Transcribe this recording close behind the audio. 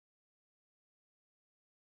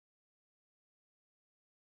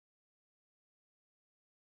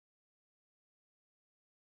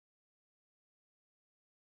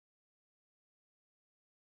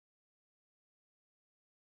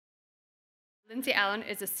Lindsay Allen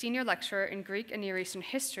is a senior lecturer in Greek and Near Eastern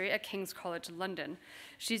history at King's College London.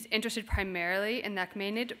 She's interested primarily in the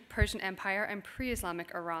Achaemenid, Persian Empire, and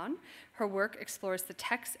pre-Islamic Iran. Her work explores the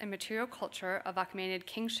text and material culture of Achaemenid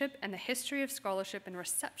kingship and the history of scholarship and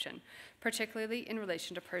reception, particularly in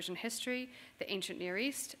relation to Persian history, the ancient Near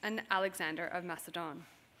East, and Alexander of Macedon.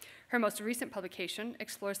 Her most recent publication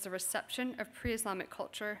explores the reception of pre-Islamic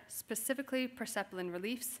culture, specifically Persepolis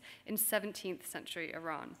reliefs in 17th century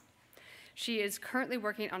Iran. She is currently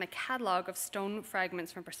working on a catalog of stone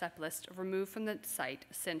fragments from Persepolis removed from the site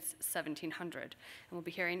since 1700. And we'll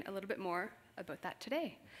be hearing a little bit more about that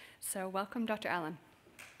today. So welcome, Dr. Allen.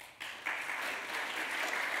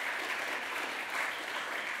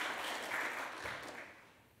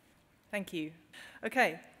 Thank you.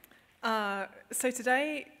 Okay, so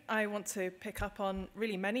today I want to pick up on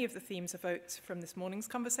really many of the themes evoked from this morning's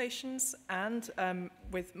conversations and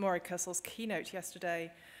with Maury Kursel's keynote yesterday,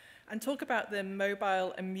 and talk about the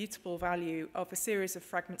mobile and mutable value of a series of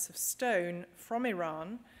fragments of stone from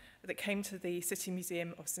Iran that came to the City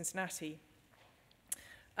Museum of Cincinnati,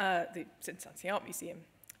 the Cincinnati Art Museum.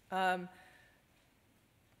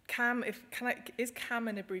 Is CAM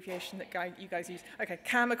an abbreviation that you guys use? Okay,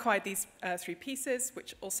 CAM acquired these three pieces,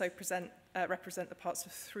 which also represent the parts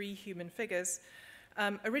of three human figures,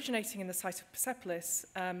 originating in the site of Persepolis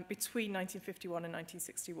between 1951 and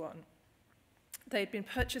 1961. They had been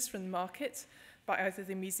purchased from the market by either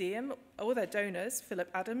the museum or their donors, Philip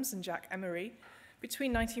Adams and Jack Emery,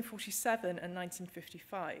 between 1947 and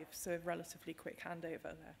 1955, so a relatively quick handover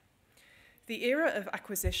there. The era of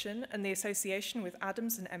acquisition and the association with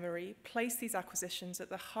Adams and Emery placed these acquisitions at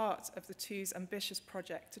the heart of the two's ambitious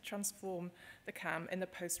project to transform the CAM in the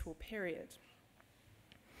post-war period.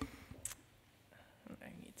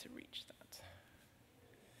 I need to reach that.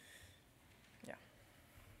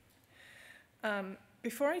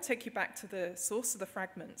 Before I take you back to the source of the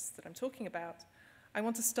fragments that I'm talking about, I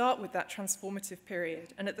want to start with that transformative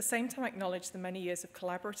period and at the same time acknowledge the many years of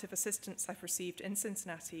collaborative assistance I've received in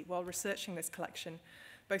Cincinnati while researching this collection,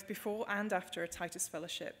 both before and after a Titus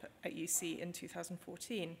Fellowship at UC in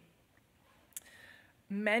 2014.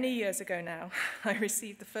 Many years ago now, I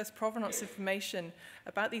received the first provenance information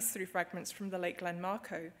about these three fragments from the late Glenn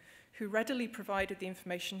Marco, who readily provided the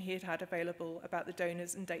information he had had available about the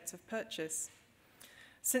donors and dates of purchase.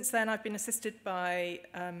 Since then, I've been assisted by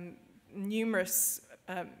numerous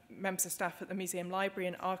members of staff at the museum library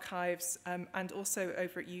and archives, and also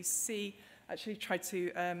over at UC. Actually tried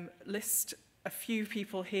to list a few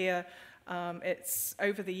people here.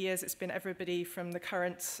 Over the years, it's been everybody from the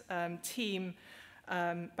current team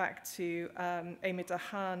back to Amy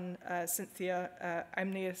Dahan, Cynthia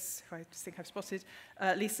Emnius, who I think I've spotted,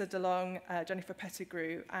 Lisa DeLong, Jennifer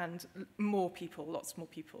Pettigrew, and more people, lots more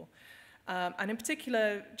people. And in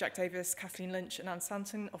particular, Jack Davis, Kathleen Lynch, and Anne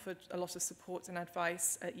Santon offered a lot of support and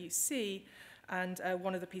advice at UC, and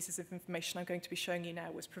one of the pieces of information I'm going to be showing you now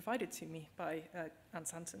was provided to me by Anne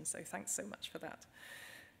Santon, so thanks so much for that.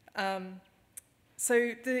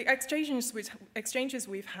 So the exchanges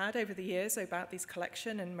we've had over the years about this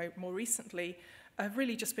collection and more recently have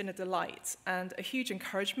really just been a delight and a huge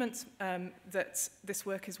encouragement that this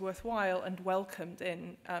work is worthwhile and welcomed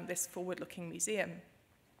in this forward-looking museum.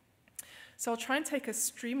 So I'll try and take a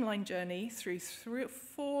streamlined journey through three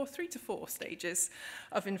to four stages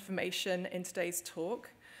of information in today's talk.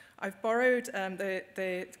 I've borrowed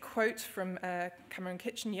the quote from Cameron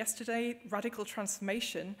Kitchen yesterday, radical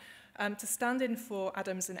transformation, to stand in for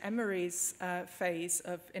Adams and Emery's phase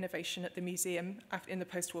of innovation at the museum in the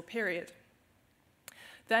post-war period.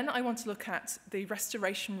 Then I want to look at the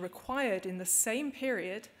restoration required in the same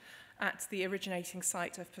period at the originating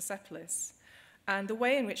site of Persepolis, and the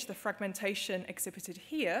way in which the fragmentation exhibited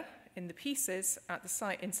here in the pieces at the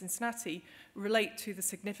site in Cincinnati relate to the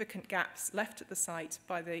significant gaps left at the site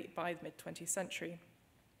by the mid-20th century.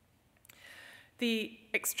 The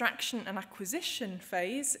extraction and acquisition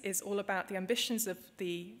phase is all about the ambitions of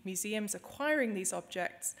the museums acquiring these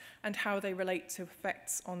objects and how they relate to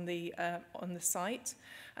effects on the site.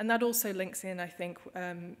 And that also links in, I think,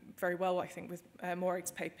 very well, I think, with Maurig's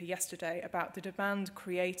paper yesterday about the demand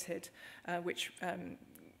created, which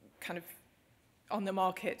kind of on the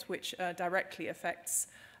market, which directly affects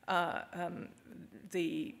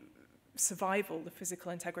the survival, the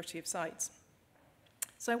physical integrity of sites.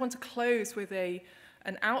 So I want to close with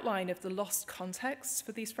an outline of the lost contexts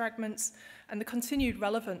for these fragments and the continued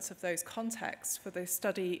relevance of those contexts for the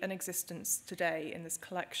study and existence today in this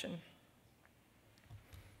collection.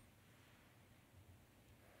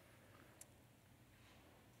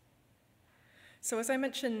 So as I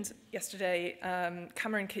mentioned yesterday,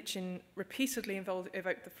 Cameron Kitchen repeatedly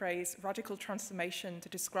evoked the phrase radical transformation to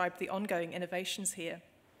describe the ongoing innovations here.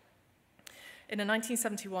 In a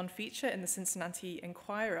 1971 feature in the Cincinnati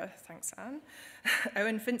Enquirer, thanks Anne,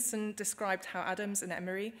 Owen Finson described how Adams and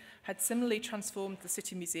Emery had similarly transformed the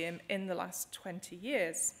City Museum in the last 20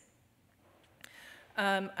 years.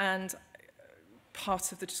 And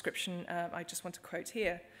part of the description I just want to quote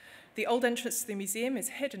here. The old entrance to the museum is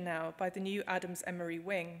hidden now by the new Adams-Emery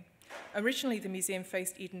wing. Originally, the museum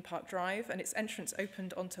faced Eden Park Drive, and its entrance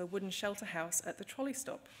opened onto a wooden shelter house at the trolley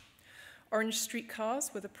stop. Orange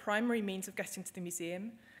streetcars were the primary means of getting to the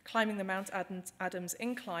museum, climbing the Mount Adams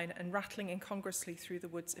incline and rattling incongruously through the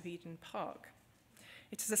woods of Eden Park.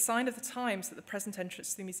 It is a sign of the times that the present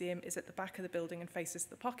entrance to the museum is at the back of the building and faces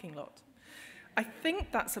the parking lot. I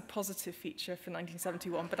think that's a positive feature for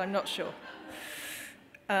 1971, but I'm not sure.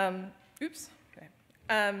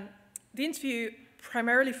 The interview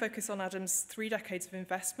primarily focused on Adams' 3 decades of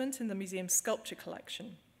investment in the museum's sculpture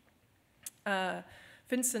collection.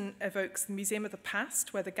 Finson evokes the Museum of the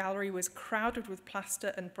Past, where the gallery was crowded with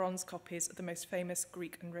plaster and bronze copies of the most famous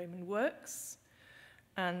Greek and Roman works.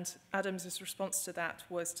 And Adams' response to that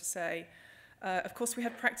was to say, of course, we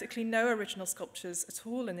had practically no original sculptures at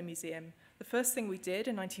all in the museum. The first thing we did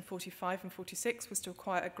in 1945 and 46 was to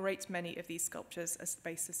acquire a great many of these sculptures as the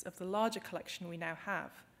basis of the larger collection we now have.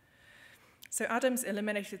 So Adams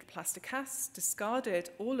eliminated the plaster casts, discarded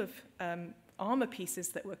all of armor pieces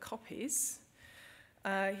that were copies.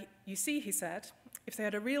 You see, he said, if they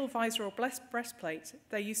had a real visor or breastplate,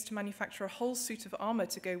 they used to manufacture a whole suit of armor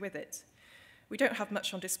to go with it. We don't have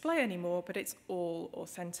much on display anymore, but it's all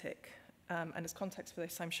authentic. And as context for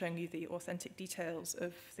this, I'm showing you the authentic details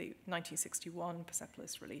of the 1961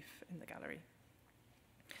 Persepolis relief in the gallery.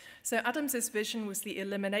 So Adams's vision was the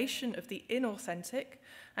elimination of the inauthentic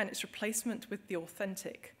and its replacement with the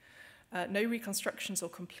authentic. No reconstructions or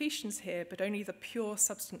completions here, but only the pure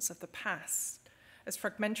substance of the past, as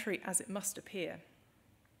fragmentary as it must appear.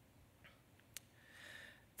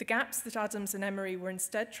 The gaps that Adams and Emery were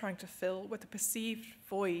instead trying to fill were the perceived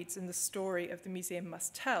voids in the story of the museum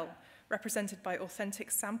must tell, represented by authentic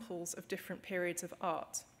samples of different periods of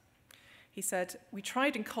art. He said, we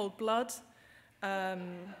tried in cold blood,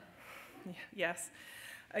 yes,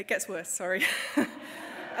 it gets worse, sorry.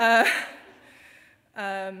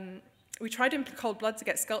 We tried in cold blood to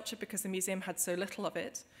get sculpture because the museum had so little of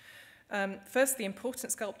it. First the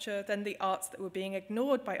important sculpture, then the arts that were being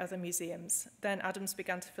ignored by other museums. Then Adams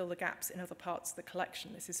began to fill the gaps in other parts of the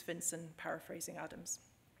collection. This is Finson paraphrasing Adams.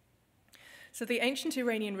 So the ancient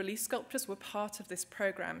Iranian relief sculptures were part of this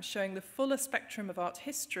program, showing the fuller spectrum of art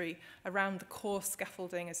history around the core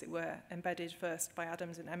scaffolding, as it were, embedded first by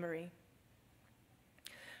Adams and Emery.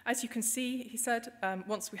 As you can see, he said,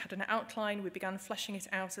 once we had an outline, we began fleshing it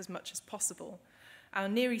out as much as possible. Our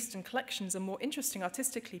Near Eastern collections are more interesting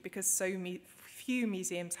artistically because so few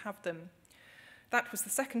museums have them. That was the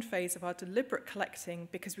second phase of our deliberate collecting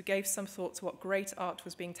because we gave some thought to what great art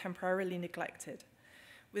was being temporarily neglected.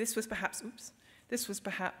 This was perhaps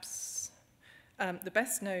the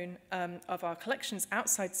best known of our collections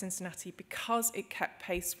outside Cincinnati because it kept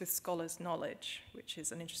pace with scholars' knowledge, which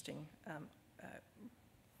is an interesting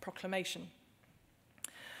proclamation.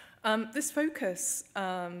 This focus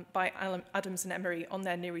by Adams and Emery on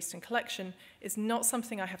their Near Eastern collection is not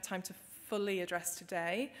something I have time to fully address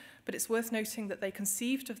today, but it's worth noting that they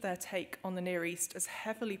conceived of their take on the Near East as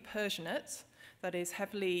heavily Persianate, that is,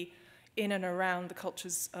 heavily in and around the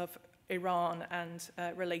cultures of Iran and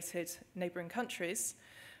related neighboring countries,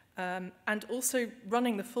 and also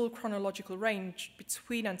running the full chronological range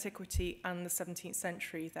between antiquity and the 17th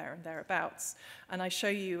century, there and thereabouts. And I show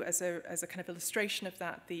you as a kind of illustration of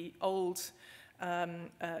that, the old,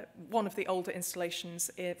 one of the older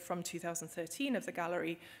installations from 2013 of the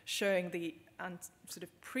gallery, showing the sort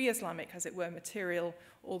of pre-Islamic, as it were, material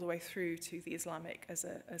all the way through to the Islamic as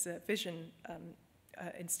a vision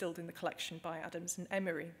instilled in the collection by Adams and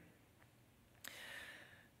Emery.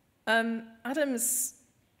 Adams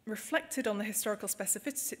reflected on the historical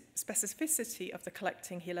specificity of the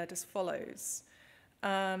collecting he led as follows.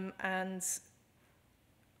 And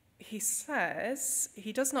he says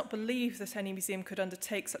he does not believe that any museum could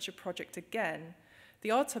undertake such a project again. The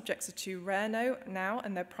art objects are too rare now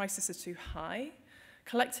and their prices are too high.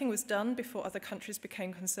 Collecting was done before other countries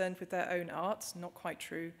became concerned with their own art. Not quite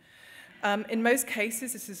true. In most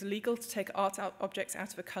cases, it is illegal to take art objects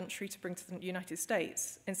out of a country to bring to the United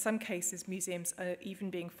States. In some cases, museums are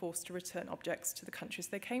even being forced to return objects to the countries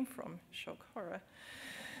they came from. Shock, horror.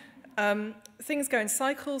 Things go in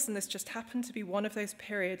cycles, and this just happened to be one of those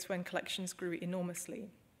periods when collections grew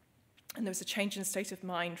enormously. And there was a change in state of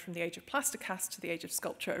mind from the age of plaster cast to the age of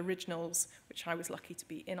sculpture originals, which I was lucky to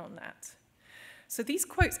be in on that. So these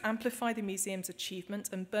quotes amplify the museum's achievement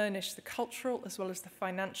and burnish the cultural as well as the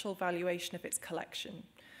financial valuation of its collection.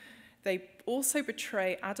 They also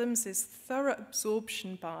betray Adams's thorough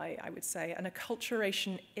absorption by, I would say, and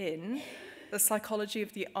acculturation in the psychology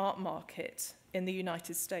of the art market in the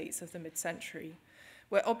United States of the mid-century,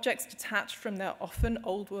 where objects detached from their often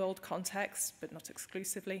old-world context, but not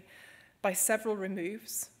exclusively, by several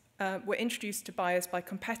removes, were introduced to buyers by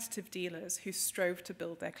competitive dealers who strove to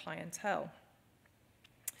build their clientele.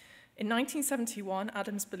 In 1971,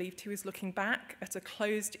 Adams believed he was looking back at a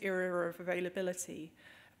closed era of availability,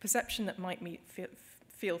 a perception that might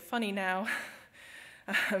feel funny now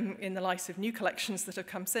in the light of new collections that have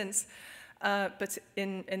come since, but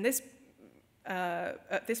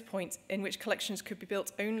at this point in which collections could be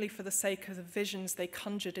built only for the sake of the visions they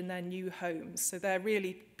conjured in their new homes. So they're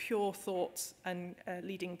really pure thought and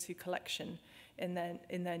leading to collection in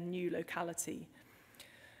their new locality.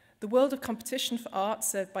 The world of competition for art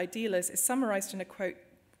served by dealers is summarized in a quote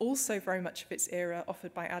also very much of its era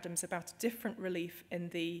offered by Adams about a different relief in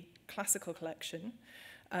the classical collection,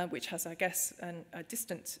 which has, I guess, a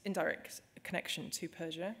distant, indirect connection to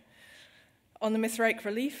Persia. On the Mithraic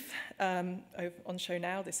relief, on show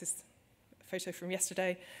now, this is a photo from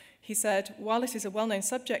yesterday, he said, "While it is a well-known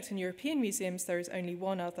subject in European museums, there is only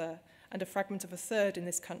one other, and a fragment of a third in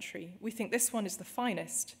this country. We think this one is the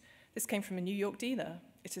finest. This came from a New York dealer.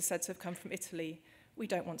 It is said to have come from Italy. We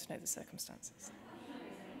don't want to know the circumstances."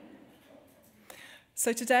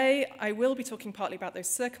 So today, I will be talking partly about those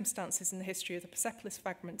circumstances in the history of the Persepolis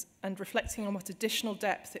fragment and reflecting on what additional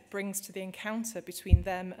depth it brings to the encounter between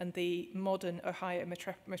them and the modern Ohio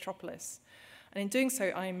metropolis. And in doing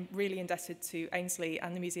so, I'm really indebted to Ainsley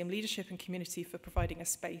and the museum leadership and community for providing a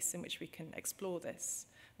space in which we can explore this.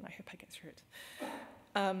 And I hope I get through it.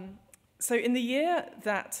 So in the year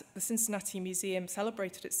that the Cincinnati Museum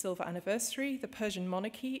celebrated its silver anniversary, the Persian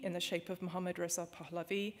monarchy, in the shape of Muhammad Reza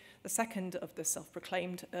Pahlavi, the second of the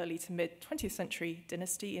self-proclaimed early to mid-20th century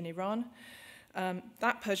dynasty in Iran,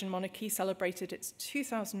 that Persian monarchy celebrated its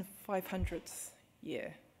 2500th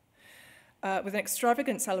year with an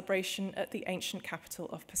extravagant celebration at the ancient capital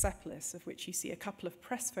of Persepolis, of which you see a couple of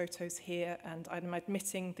press photos here, and I'm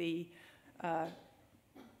admitting the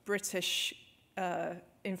British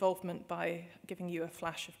involvement by giving you a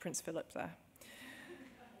flash of Prince Philip there.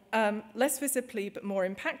 Less visibly but more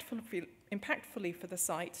impactfully for the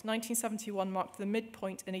site, 1971 marked the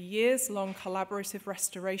midpoint in a years-long collaborative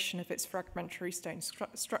restoration of its fragmentary stone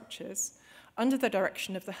structures under the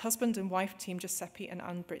direction of the husband and wife team Giuseppe and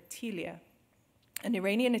Anne-Britt Telia. An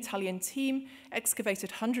Iranian-Italian team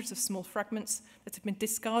excavated hundreds of small fragments that had been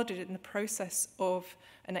discarded in the process of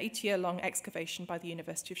an 8-year-long excavation by the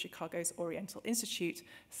University of Chicago's Oriental Institute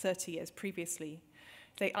 30 years previously.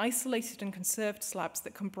 They isolated and conserved slabs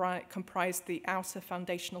that comprised the outer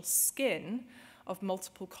foundational skin of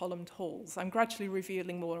multiple columned halls. I'm gradually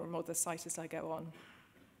revealing more and more of the site as I go on.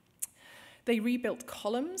 They rebuilt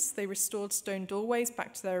columns. They restored stone doorways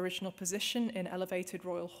back to their original position in elevated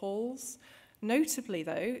royal halls. Notably,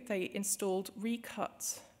 though, they installed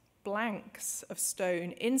recut blanks of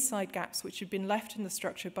stone inside gaps which had been left in the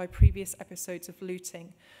structure by previous episodes of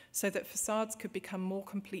looting, so that facades could become more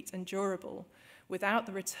complete and durable without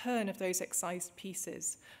the return of those excised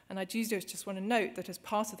pieces. And I do just want to note that as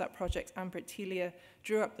part of that project, Anne-Britt Telia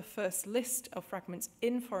drew up the first list of fragments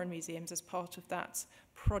in foreign museums as part of that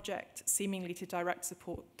project, seemingly to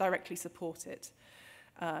directly support it.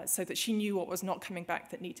 So that she knew what was not coming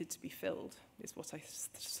back that needed to be filled, is what I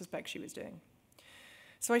suspect she was doing.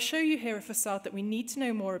 So I show you here a facade that we need to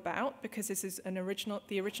know more about because this is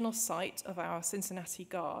the original site of our Cincinnati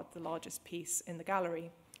Guard, the largest piece in the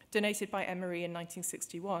gallery, donated by Emery in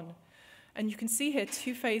 1961. And you can see here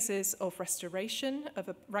 2 phases of restoration of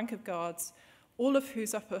a rank of guards, all of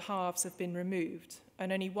whose upper halves have been removed,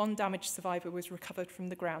 and only one damaged survivor was recovered from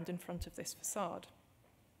the ground in front of this facade.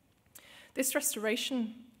 This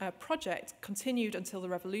restoration project continued until the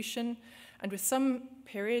Revolution, and with some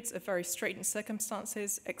periods of very straitened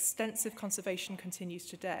circumstances, extensive conservation continues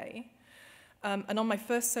today. And on my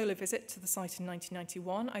first solo visit to the site in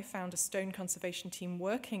 1991, I found a stone conservation team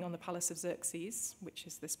working on the Palace of Xerxes, which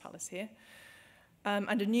is this palace here,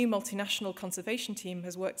 and a new multinational conservation team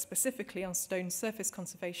has worked specifically on stone surface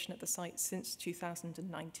conservation at the site since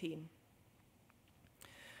 2019.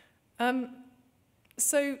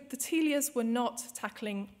 So the Telias were not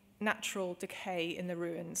tackling natural decay in the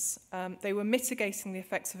ruins. They were mitigating the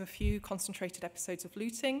effects of a few concentrated episodes of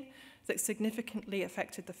looting that significantly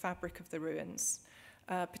affected the fabric of the ruins,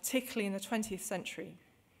 particularly in the 20th century.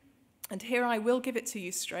 And here I will give it to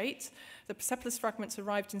you straight. The Persepolis fragments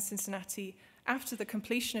arrived in Cincinnati after the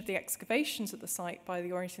completion of the excavations at the site by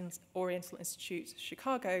the Oriental Institute,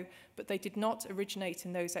 Chicago, but they did not originate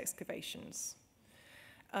in those excavations.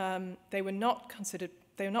 They were not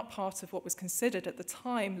part of what was considered at the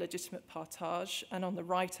time legitimate partage, and on the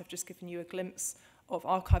right I've just given you a glimpse of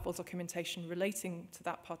archival documentation relating to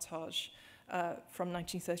that partage from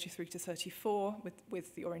 1933 to 34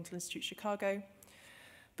 with the Oriental Institute, Chicago.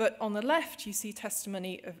 But on the left, you see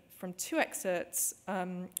testimony from two excerpts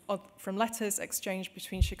from letters exchanged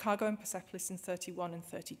between Chicago and Persepolis in 31 and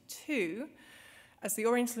 32, as the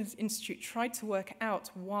Oriental Institute tried to work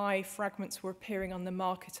out why fragments were appearing on the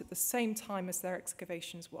market at the same time as their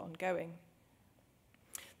excavations were ongoing.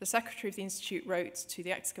 The secretary of the Institute wrote to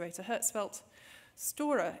the excavator Hertzfeld,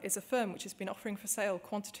 "Stora is a firm which has been offering for sale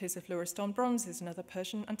quantities of Luriston bronzes and other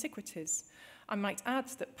Persian antiquities. I might add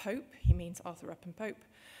that Pope," he means Arthur Upham Pope,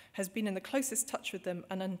 "has been in the closest touch with them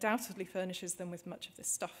and undoubtedly furnishes them with much of this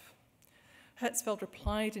stuff." Hertzfeld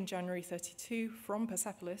replied in January 32 from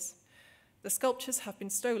Persepolis, "The sculptures have been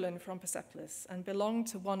stolen from Persepolis and belong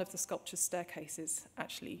to one of the sculpture's staircases,"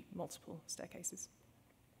 actually multiple staircases.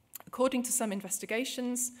 "According to some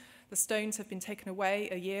investigations, the stones have been taken away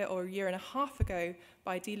a year or a year and a half ago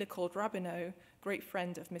by a dealer called Rabineau, great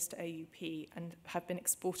friend of Mr. AUP, and have been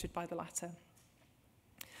exported by the latter."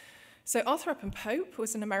 So Arthur Upham Pope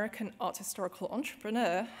was an American art historical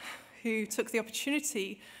entrepreneur who took the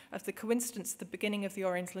opportunity of the coincidence at the beginning of the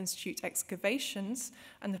Oriental Institute excavations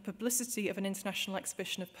and the publicity of an international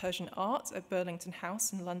exhibition of Persian art at Burlington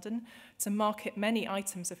House in London to market many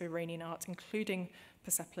items of Iranian art, including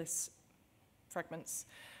Persepolis fragments,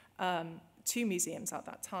 to museums at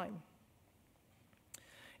that time.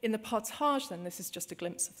 In the partage, then, this is just a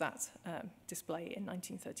glimpse of that display in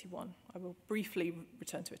 1931. I will briefly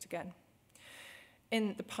return to it again.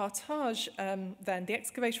 In the partage, then, the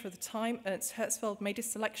excavator at the time, Ernst Hertzfeld, made a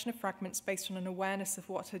selection of fragments based on an awareness of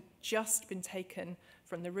what had just been taken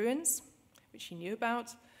from the ruins, which he knew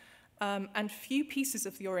about, and few pieces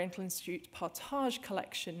of the Oriental Institute partage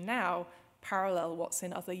collection now parallel what's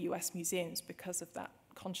in other US museums because of that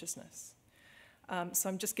consciousness. So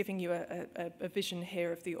I'm just giving you a vision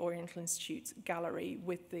here of the Oriental Institute gallery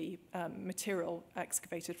with the material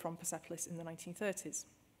excavated from Persepolis in the 1930s.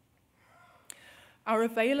 Our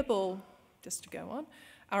available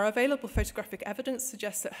photographic evidence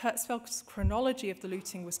suggests that Hertzfeld's chronology of the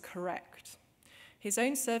looting was correct. His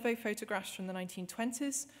own survey photographs from the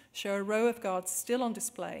 1920s show a row of guards still on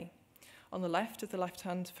display. On the left of the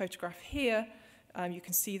left-hand photograph here, you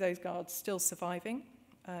can see those guards still surviving.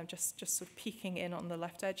 Just sort of peeking in on the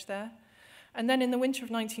left edge there. And then in the winter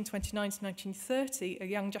of 1929 to 1930, a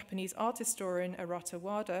young Japanese art historian, Arata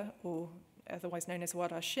Wada, or otherwise known as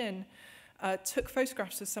Wada Shin, took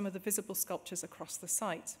photographs of some of the visible sculptures across the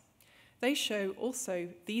site. They show also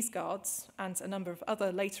these guards and a number of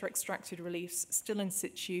other later extracted reliefs still in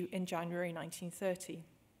situ in January 1930.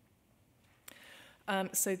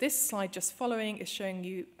 So this slide just following is showing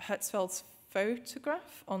you Hertzfeld's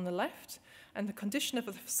photograph on the left, and the condition of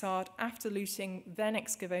the facade after looting, then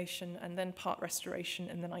excavation, and then part restoration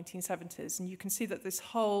in the 1970s. And you can see that this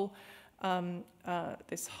whole bank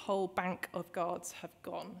of guards have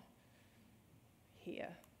gone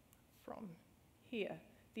here, from here.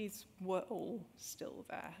 These were all still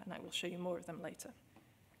there, and I will show you more of them later.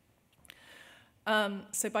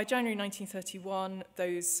 So by January 1931,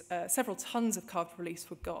 those several tons of carved reliefs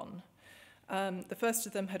were gone. The first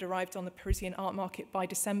of them had arrived on the Parisian art market by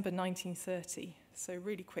December 1930, so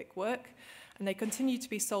really quick work. And they continued to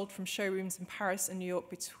be sold from showrooms in Paris and New York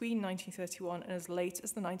between 1931 and as late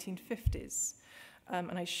as the 1950s.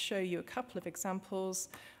 And I show you a couple of examples.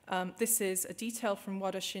 This is a detail from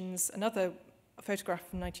Wada Shin's, another photograph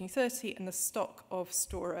from 1930, and the stock of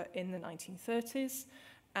Stora in the 1930s.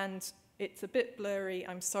 And it's a bit blurry,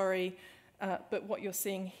 I'm sorry, but what you're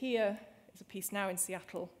seeing here is a piece now in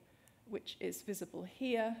Seattle, which is visible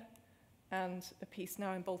here, and a piece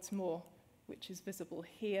now in Baltimore, which is visible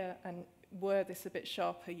here. And were this a bit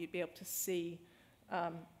sharper, you'd be able to see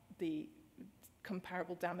the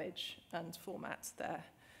comparable damage and format there.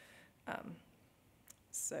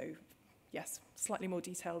 So, yes, slightly more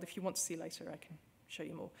detailed. If you want to see later, I can show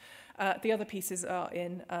you more. The other pieces are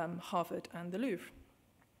in Harvard and the Louvre.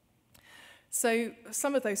 So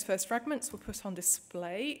some of those first fragments were put on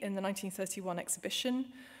display in the 1931 exhibition,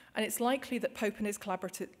 and it's likely that Pope and his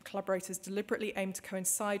collaborators deliberately aimed to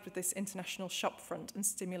coincide with this international shopfront and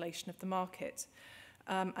stimulation of the market.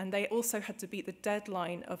 And they also had to beat the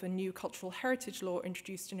deadline of a new cultural heritage law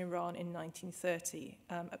introduced in Iran in 1930,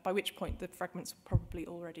 by which point the fragments were probably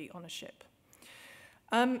already on a ship.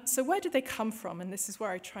 So where did they come from? And this is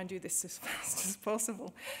where I try and do this as fast as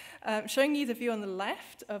possible. Showing you the view on the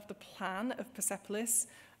left of the plan of Persepolis,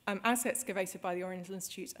 as excavated by the Oriental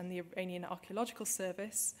Institute and the Iranian Archaeological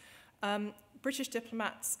Service. British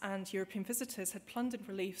diplomats and European visitors had plundered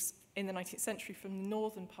reliefs in the 19th century from the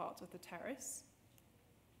northern part of the terrace,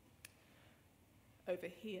 over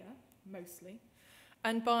here, mostly.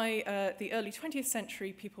 And by the early 20th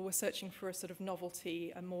century, people were searching for a sort of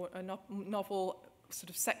novelty, a novel sort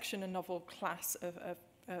of section, a novel class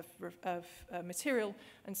of material,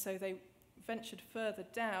 and so they ventured further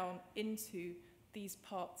down into these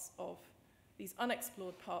parts of, these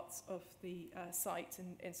unexplored parts of the site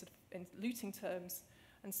in looting terms,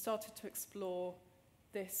 and started to explore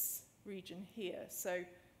this region here. So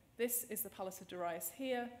this is the Palace of Darius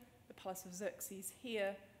here, the Palace of Xerxes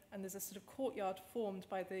here, and there's a sort of courtyard formed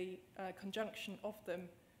by the conjunction of them.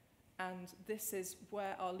 And this is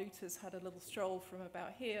where our looters had a little stroll from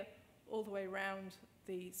about here all the way around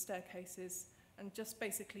the staircases and just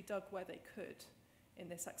basically dug where they could in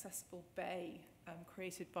this accessible bay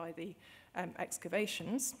created by the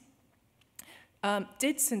excavations.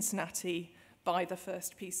 Did Cincinnati buy the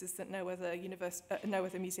first pieces that no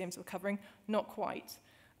other museums were covering? Not quite.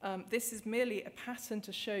 This is merely a pattern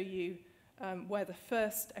to show you where the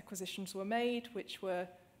first acquisitions were made, which were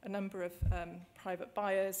a number of private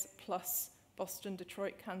buyers, plus Boston,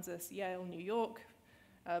 Detroit, Kansas, Yale, New York,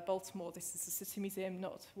 Baltimore. This is the City Museum,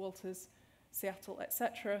 not Walters, Seattle,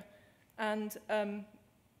 etc. And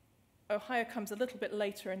Ohio comes a little bit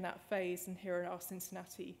later in that phase, and here are our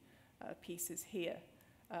Cincinnati pieces here,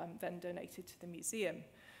 then donated to the museum.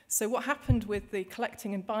 So what happened with the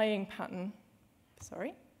collecting and buying pattern,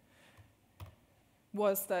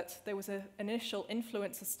 was that there was an initial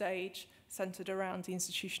influencer stage centered around the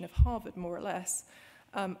institution of Harvard, more or less,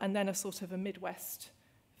 and then a sort of a Midwest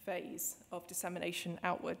phase of dissemination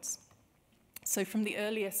outwards. So from the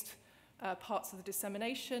earliest parts of the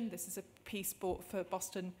dissemination, this is a piece bought for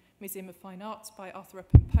Boston Museum of Fine Arts by Arthur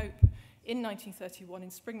Upham Pope in 1931, in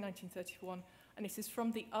spring 1931, and it is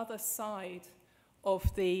from the other side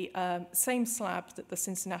of the same slab that the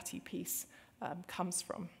Cincinnati piece comes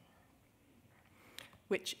from,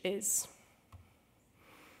 which is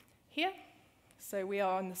here. So we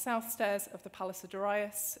are on the south stairs of the Palace of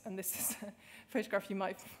Darius, and this is a photograph you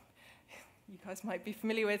guys might be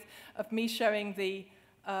familiar with, of me showing the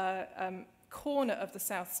corner of the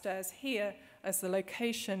south stairs here as the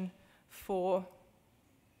location for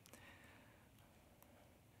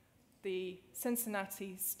the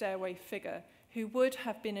Cincinnati stairway figure, who would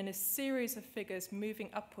have been in a series of figures moving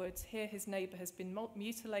upwards. Here his neighbor has been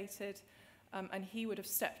mutilated, and he would have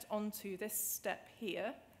stepped onto this step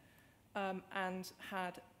here and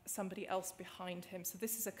had somebody else behind him. So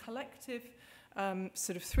this is a collective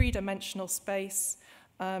sort of three-dimensional space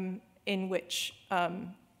in which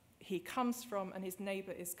he comes from, and his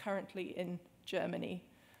neighbor is currently in Germany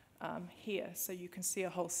here. So you can see a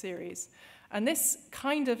whole series. And this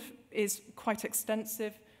kind of is quite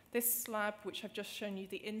extensive. This slab, which I've just shown you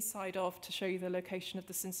the inside of to show you the location of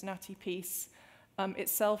the Cincinnati piece,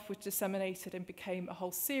 itself was disseminated and became a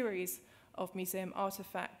whole series of museum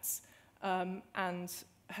artifacts, and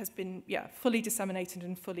has been, fully disseminated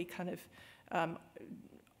and fully kind of,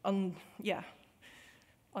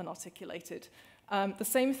 unarticulated. The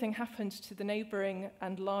same thing happened to the neighboring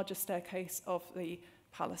and larger staircase of the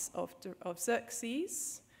Palace of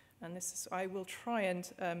Xerxes. And this is, I will try and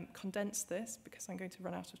condense this because I'm going to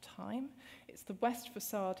run out of time. It's the west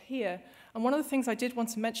facade here. And one of the things I did want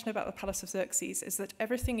to mention about the Palace of Xerxes is that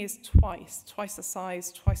everything is twice the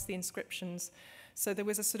size, twice the inscriptions. So there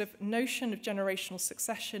was a sort of notion of generational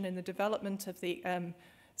succession in the development of the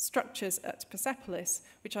structures at Persepolis,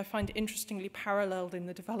 which I find interestingly paralleled in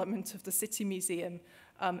the development of the City Museum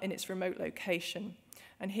in its remote location.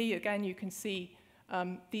 And here again you can see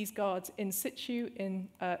these guards in situ in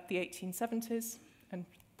the 1870s and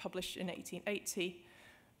published in 1880.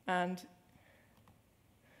 And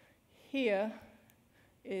here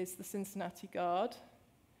is the Cincinnati Guard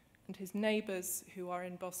and his neighbors who are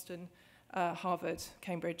in Boston, Harvard,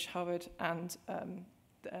 Cambridge, Harvard, and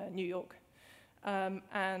New York,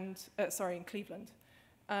 in Cleveland.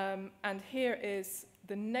 And here is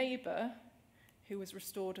the neighbor who was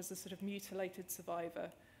restored as a sort of mutilated survivor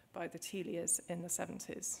by the Teliers in the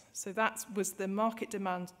 70s. So that was the market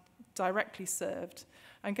demand directly served.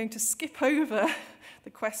 I'm going to skip over the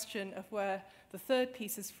question of where the third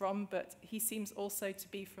piece is from, but he seems also to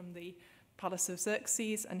be from the Palace of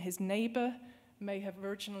Xerxes, and his neighbor may have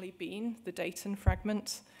originally been the Dayton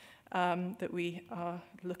fragment that we are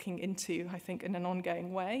looking into, I think, in an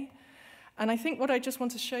ongoing way. And I think what I just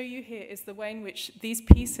want to show you here is the way in which these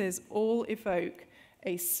pieces all evoke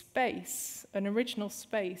a space, an original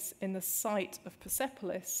space in the site of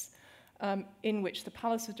Persepolis, in which the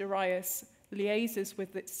Palace of Darius liaises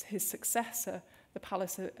with his successor, the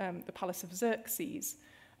Palace of Xerxes.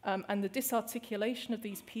 And the disarticulation of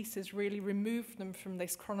these pieces really removed them from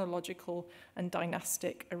this chronological and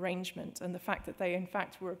dynastic arrangement, and the fact that they, in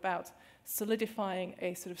fact, were about solidifying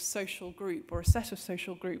a sort of social group or a set of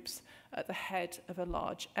social groups at the head of a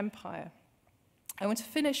large empire. I want to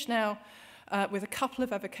finish now with a couple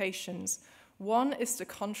of evocations. One is to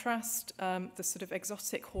contrast the sort of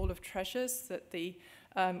exotic hall of treasures that the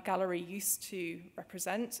gallery used to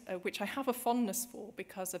represent, which I have a fondness for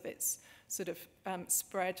because of its sort of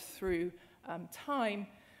spread through time,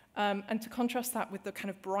 and to contrast that with the kind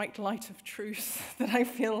of bright light of truth that I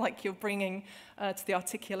feel like you're bringing to the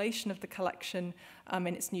articulation of the collection in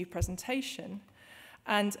its new presentation.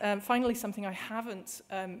 And finally, something I haven't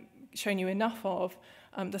shown you enough of,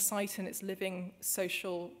 the site in its living,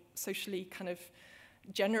 socially kind of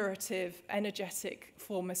generative, energetic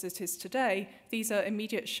form as it is today. These are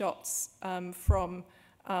immediate shots from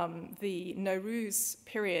the Nowruz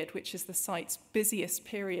period, which is the site's busiest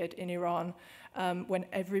period in Iran, when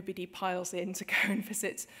everybody piles in to go and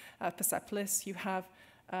visit Persepolis. You have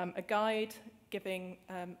a guide giving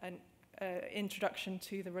an introduction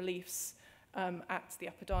to the reliefs at the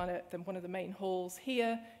Upper Dana, one of the main halls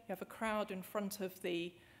here. You have a crowd in front of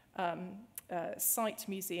the site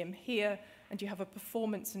museum here, and you have a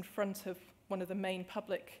performance in front of one of the main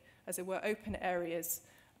public, as it were, open areas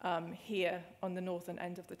here on the northern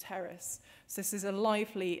end of the terrace. So this is a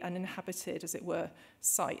lively and inhabited, as it were,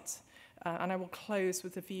 site. And I will close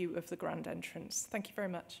with a view of the grand entrance. Thank you very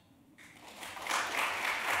much.